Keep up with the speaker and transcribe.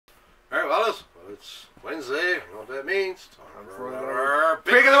it's Wednesday. You know what that means? Time Time for for our our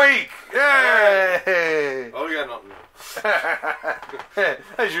Pick of the week! Yay! Oh, we got nothing.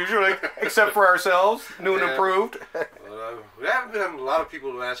 As usual, except for ourselves, new and Yeah. improved. We haven't been having a lot of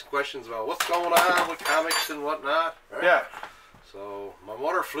people who ask questions about what's going on with comics and whatnot. Right? Yeah. So my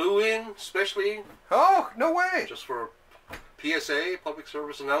mother flew in, especially Oh, no way. just for a PSA, public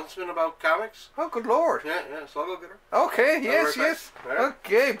service announcement about comics. Oh, good Lord. Yeah, so I'll go get her. Okay, yes, right yes. back. All right.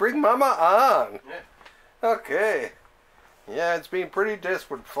 Okay, bring Mama on. Yeah. Okay. Yeah, it's been pretty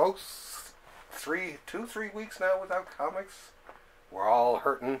desperate, folks. 3 weeks now without comics. We're all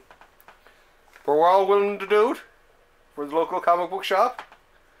hurting. But we're all willing to do it for the local comic book shop.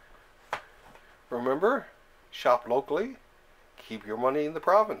 Remember, shop locally. Keep your money in the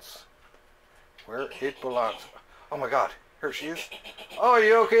province, where it belongs. Oh my God, here she is. Oh, are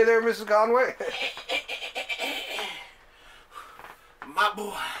you okay there, Mrs. Conway? My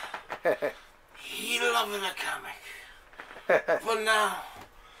boy, he loving a comic. But now,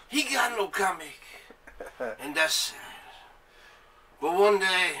 he got no comic. And that's sad. But one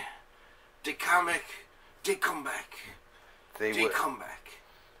day, the comic, they come back. They come back.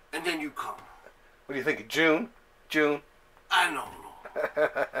 And then you come. What do you think? June? I don't know.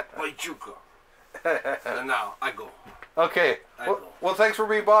 But you come. And now, I go. Okay. I go. Well, thanks for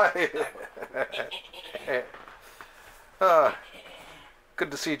being by.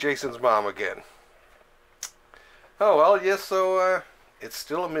 Good to see Jason's mom again. Oh, well, yes, so it's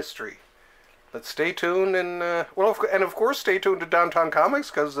still a mystery. Let's stay tuned and, of course, stay tuned to Downtown Comics,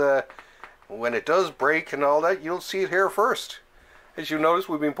 because when it does break and all that, you'll see it here first. As you notice,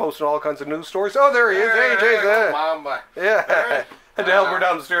 we've been posting all kinds of news stories. Oh, there he is. Hey, Jason. Mom, bye. Yeah. Right. Had to help her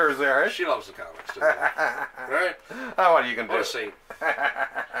down the stairs there, eh? She loves the comics, too. Right? Oh, what are you going to What a do? saint.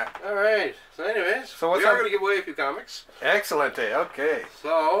 All right. So anyways, So what's we are up? going to give away a few comics. Excellent, eh? Okay.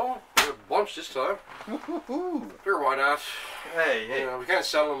 So, we're a bunch this time. Woo-hoo-hoo. Sure, why not? Hey, You hey. know, we can't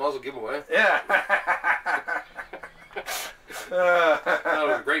sell them, might as well give them away. Yeah. That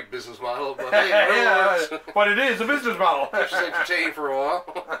was a great business model, but hey, Yeah, it works. but it is a business model. Just entertained for a while.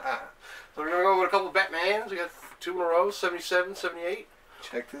 So we're going to go with a couple of Batmans. We got 2 in a row, 77, 78.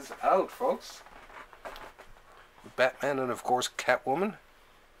 Check this out, folks. Batman and, of course, Catwoman.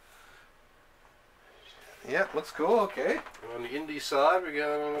 Yeah, looks cool. Okay. On the indie side, we're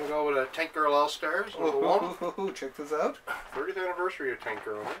going to go with a Tank Girl All-Stars, number 1. Check this out. 30th anniversary of Tank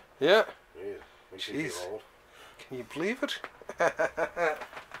Girl. Huh? Yeah. Yeah, makes you Jeez. feel old. Can you believe it?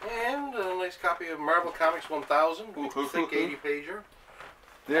 And a nice copy of Marvel Comics 1000, thick 80-pager.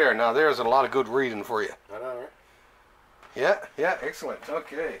 There, now there's a lot of good reading for you. I know, right? Yeah, excellent.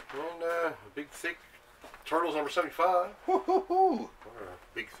 Okay. And a big, thick Turtles number 75. Woo-hoo-hoo. Or a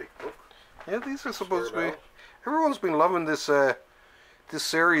big, thick book. Yeah, these are supposed to be. About. Everyone's been loving this this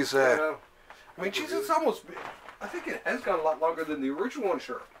series. Yeah, I mean, geez, it's almost. I think it has gone a lot longer than the original one,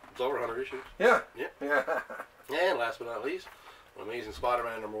 sure. it's over 100 issues. Yeah. Yeah. Yeah. And last but not least, Amazing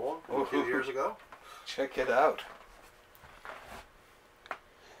Spider-Man number 1 from a few years ago. Check it out.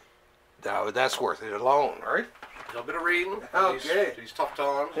 Now that's worth it alone, right? A little bit of reading. Okay. These tough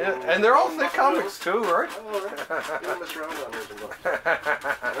times. Yeah, and they're all thick comics too, right? Oh, right. You don't mess around on those.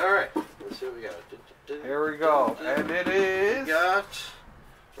 All right. Let's see what we got. Here we go, and it We is got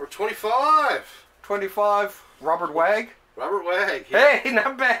number 25. 25. Robert Wag. Robert Wag. Yeah. Hey,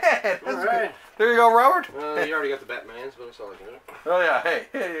 not bad. That's All good. right. There you go, Robert. You already got the Batmans, but it's all I can do. Oh yeah,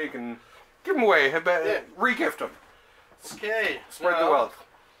 hey, you can give them away. Yeah. Re-gift them. Okay. Spread the wealth.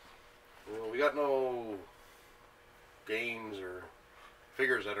 Well, we got no games or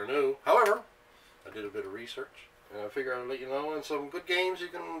figures that are new. However, I did a bit of research. And I figure I'll let you know, and some good games you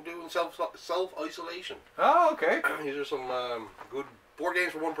can do in self-isolation. Oh, okay. These are some good board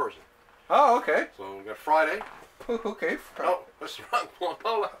games for one person. Oh, okay. So we got Friday. Okay. Oh, that's the wrong one.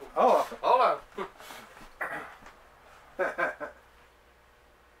 Hold on. Oh. Hold on.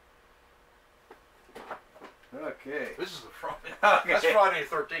 Okay. This is the Friday. Okay. That's Friday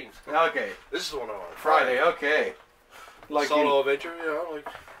the 13th. Okay. This is the one I want. Friday. Okay. Like Solo adventure, you know, like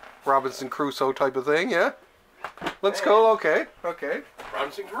Robinson Crusoe type of thing, yeah. Let's go. Okay. Okay.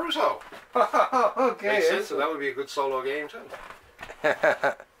 Robinson Crusoe. Okay. Makes sense. So that would be a good solo game too.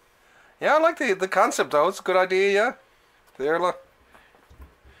 Yeah, I like the concept though. It's a good idea. Yeah. There, look.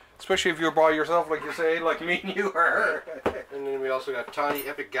 Especially if you're by yourself, like you say, like me and you are. And then we also got Tiny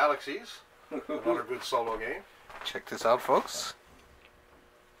Epic Galaxies. Another good solo game. Check this out, folks.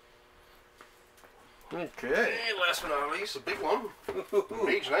 Okay. And last but not least, a big one.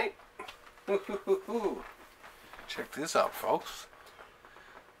 Mage Knight. Check this out, folks.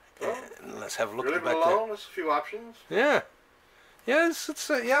 And let's have a look You're at the living back alone, there's a few options. there. Yeah. Yes, it's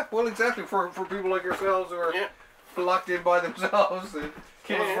yeah. Well, exactly for people like yourselves who are locked in by themselves and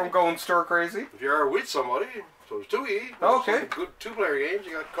keep us from going stir crazy. If you are with somebody, so there's 2E. Okay. Good 2-player games.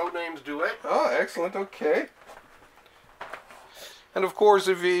 You got Codenames Duet. Oh, excellent. Okay. And of course,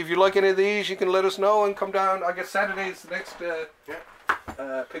 if you like any of these, you can let us know and come down. I guess Saturday's the next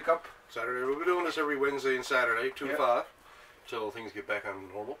pickup. Saturday. We'll be doing this every Wednesday and Saturday, 2 to 5, till things get back on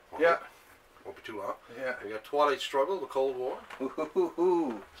normal. Yeah. Won't be too long. Yeah. We got Twilight Struggle, the Cold War.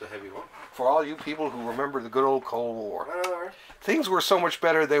 Ooh. It's a heavy one. For all you people who remember the good old Cold War. I know, right? Things were so much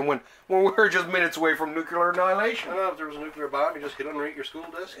better than when we were just minutes away from nuclear annihilation. I know, if there was a nuclear bomb, you just hit underneath your school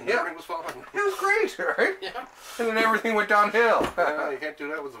desk and everything was fine. It was great, right? Yeah. And then everything went downhill. You can't do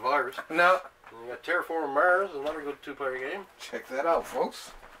that with the virus. No. And you got Terraform Mars, another good 2-player game. Check that out,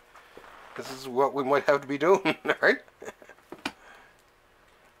 folks. This is what we might have to be doing, right?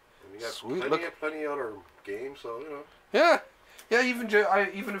 We got Sweet, plenty of other games, so, you know. Yeah. Yeah,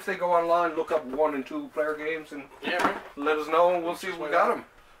 even if they go online, look up 1 and 2 player games and right. let us know and we'll see if we got them.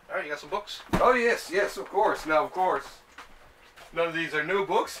 Alright, you got some books? Oh, yes, of course. Now, of course. None of these are new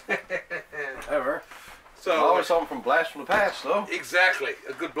books. Ever. So, always something from Blast from the Past, though. Exactly.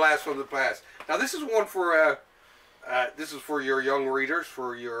 A good blast from the past. Now, this is one for, this is for your young readers,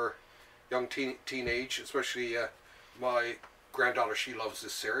 for your young teenage, especially my granddaughter. She loves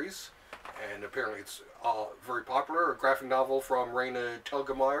this series, and apparently it's very popular. A graphic novel from Raina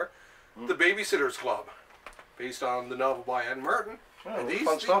Telgemeier, The Babysitter's Club, based on the novel by Anne Martin. Oh, and these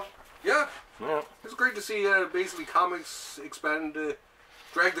fun stuff. Yeah. It's great to see basically comics expand,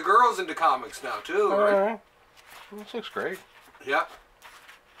 drag the girls into comics now too. Right? This looks great. Yeah.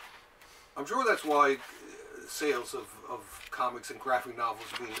 I'm sure that's why sales of comics and graphic novels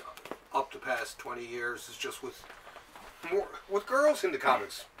have been up the past 20 years. Is just with girls in the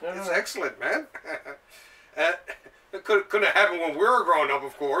comics. It's excellent, man. It couldn't have happened when we were growing up,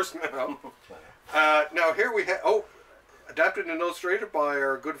 of course. No. Now here we have adapted and illustrated by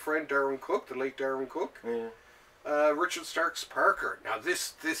our good friend Darwin Cook, the late Darwin Cook. Richard Starks Parker. Now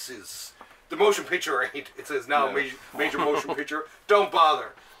this is the motion picture ain't. It says now major motion picture. Don't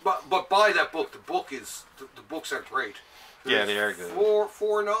bother. But buy that book. The books are great. Yeah, they are good.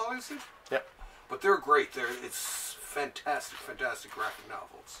 Four in all, is it? Yep. But they're great. It's fantastic graphic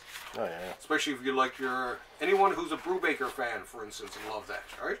novels. Oh yeah. Especially if you like anyone who's a Brubaker fan, for instance, will love that,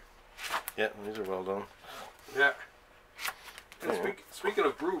 right? Yeah, these are well done. Yeah. And speaking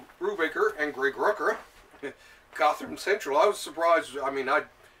of Brubaker and Greg Rucka, Gotham Central, I was surprised. I mean, I'd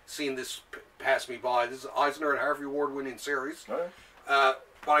seen this pass me by. This is Eisner and Harvey Award winning series. But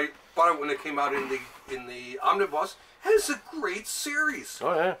I bought it when it came out in the omnibus. It's a great series.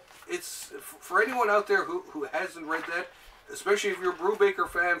 Oh yeah. It's for anyone out there who hasn't read that, especially if you're a Brubaker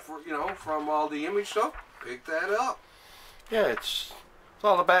fan, from all the Image stuff, pick that up. Yeah, it's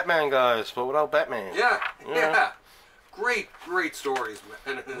all the Batman guys, but without Batman. Yeah. Great stories,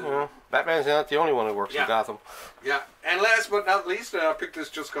 man. Batman's not the only one who works in Gotham. Yeah, and last but not least, and I picked this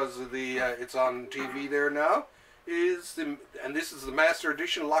just because of it's on TV there now. And this is the Master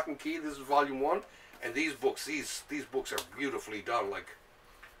Edition, Lock and Key. This is Volume 1, and these books are beautifully done, like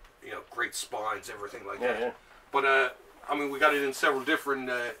great spines, everything like that. Yeah. But I mean, we got it in several different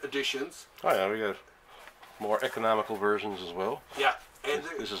editions. Oh yeah, we got more economical versions as well. Yeah, and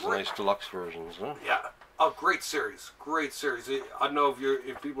this is nice deluxe versions, huh? Yeah. Oh, great series. I don't know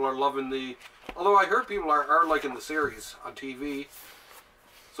if people are loving although I heard people are liking the series on TV.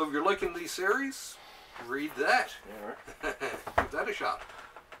 So if you're liking these series, read that. Yeah, right. Give that a shot.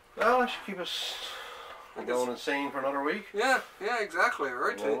 Well, that should keep us going insane for another week. Yeah, exactly. All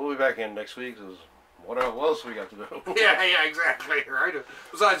right. Well, we'll be back in next week. What else we got to do? yeah, exactly. Right.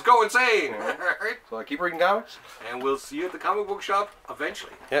 Besides, go insane. Yeah. Right. So I keep reading comics. And we'll see you at the comic book shop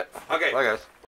eventually. Yep. Okay. Bye, guys.